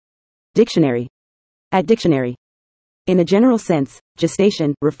Dictionary. At dictionary. In a general sense,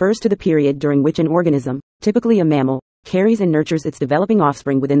 gestation refers to the period during which an organism, typically a mammal, carries and nurtures its developing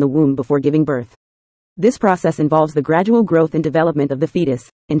offspring within the womb before giving birth. This process involves the gradual growth and development of the fetus,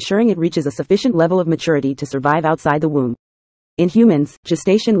 ensuring it reaches a sufficient level of maturity to survive outside the womb. In humans,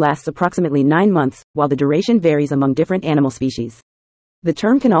 gestation lasts approximately 9 months, while the duration varies among different animal species. The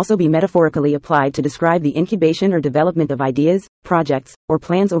term can also be metaphorically applied to describe the incubation or development of ideas, projects, or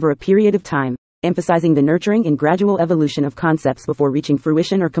plans over a period of time, emphasizing the nurturing and gradual evolution of concepts before reaching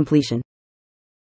fruition or completion.